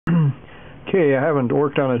Okay, I haven't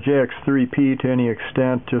worked on a JX3P to any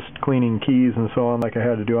extent, just cleaning keys and so on like I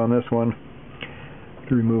had to do on this one.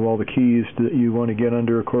 To remove all the keys that you want to get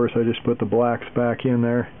under, of course, I just put the blacks back in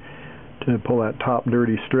there to pull that top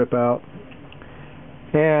dirty strip out.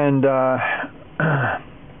 And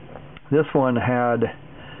this one had a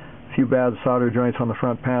few bad solder joints on the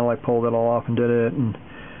front panel. I pulled it all off and did it, and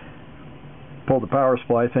pulled the power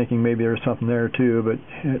supply thinking maybe there was something there too, but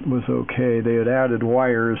it was okay. They had added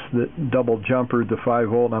wires that double jumpered the 5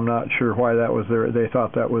 volt. I'm not sure why that was there. They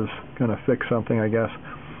thought that was going to fix something, I guess.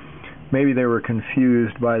 Maybe they were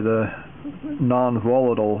confused by the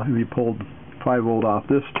non-volatile. If you pulled 5 volt off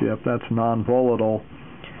this chip, that's non-volatile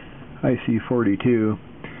IC42.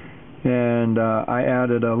 And I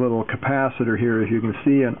added a little capacitor here, as you can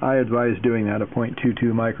see, and I advise doing that, a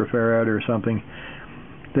 0.22 microfarad or something.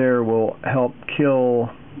 There will help kill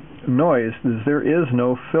noise. There is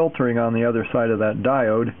no filtering on the other side of that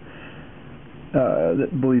diode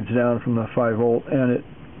that bleeds down from the 5 volt, and it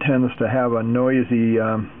tends to have a noisy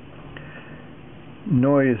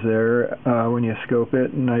noise there when you scope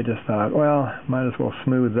it, and I just thought, well, might as well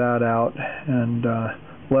smooth that out and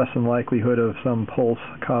lessen likelihood of some pulse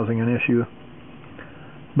causing an issue.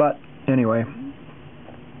 But anyway,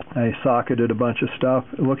 I socketed a bunch of stuff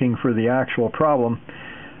looking for the actual problem.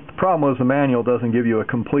 The problem was the manual doesn't give you a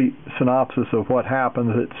complete synopsis of what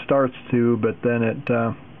happens. It starts to, but then it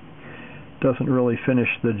doesn't really finish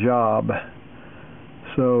the job.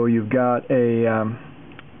 So you've got a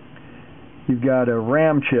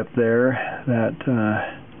RAM chip there that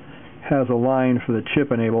has a line for the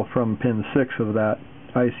chip enable from pin 6 of that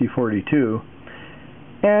IC42,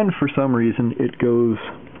 and for some reason it goes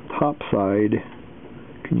topside.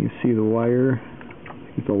 Can you see the wire?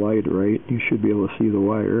 Get the light right, you should be able to see the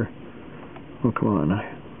wire. Oh, come on, I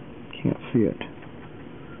can't see it.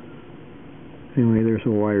 Anyway, there's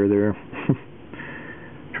a wire there.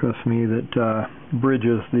 Trust me, that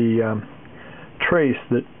bridges the trace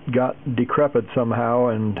that got decrepit somehow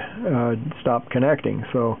and stopped connecting.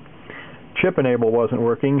 So chip enable wasn't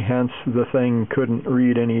working, hence the thing couldn't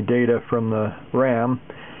read any data from the RAM,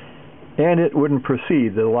 and it wouldn't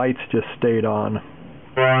proceed. The lights just stayed on.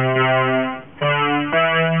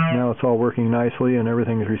 Now it's all working nicely and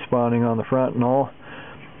everything's responding on the front and all,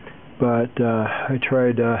 but I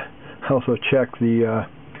tried also check the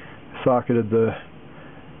socketed the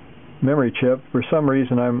memory chip. For some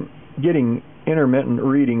reason I'm getting intermittent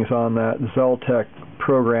readings on that Zeltec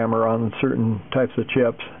programmer on certain types of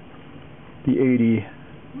chips, the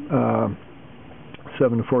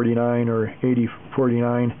 8749 or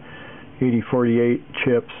 8049, 8048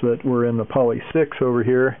 chips that were in the Poly 6 over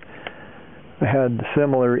here. I had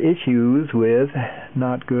similar issues with,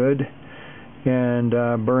 not good, and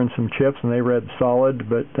burned some chips and they read solid,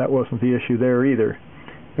 but that wasn't the issue there either.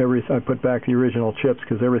 I put back the original chips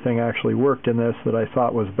because everything actually worked in this that I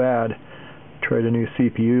thought was bad. Tried a new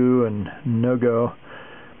CPU and no go.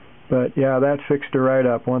 But yeah, that fixed it right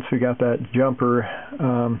up. Once we got that jumper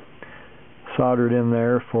soldered in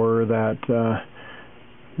there for that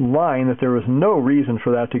line, that there was no reason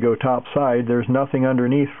for that to go topside. There's nothing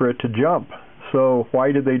underneath for it to jump. So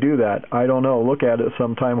why did they do that? I don't know. Look at it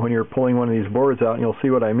sometime when you're pulling one of these boards out and you'll see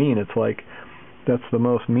what I mean. It's like, that's the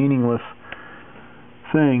most meaningless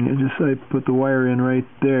thing. I put the wire in right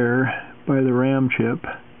there by the RAM chip.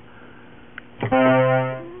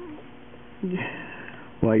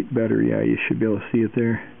 Light better, yeah, you should be able to see it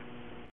there.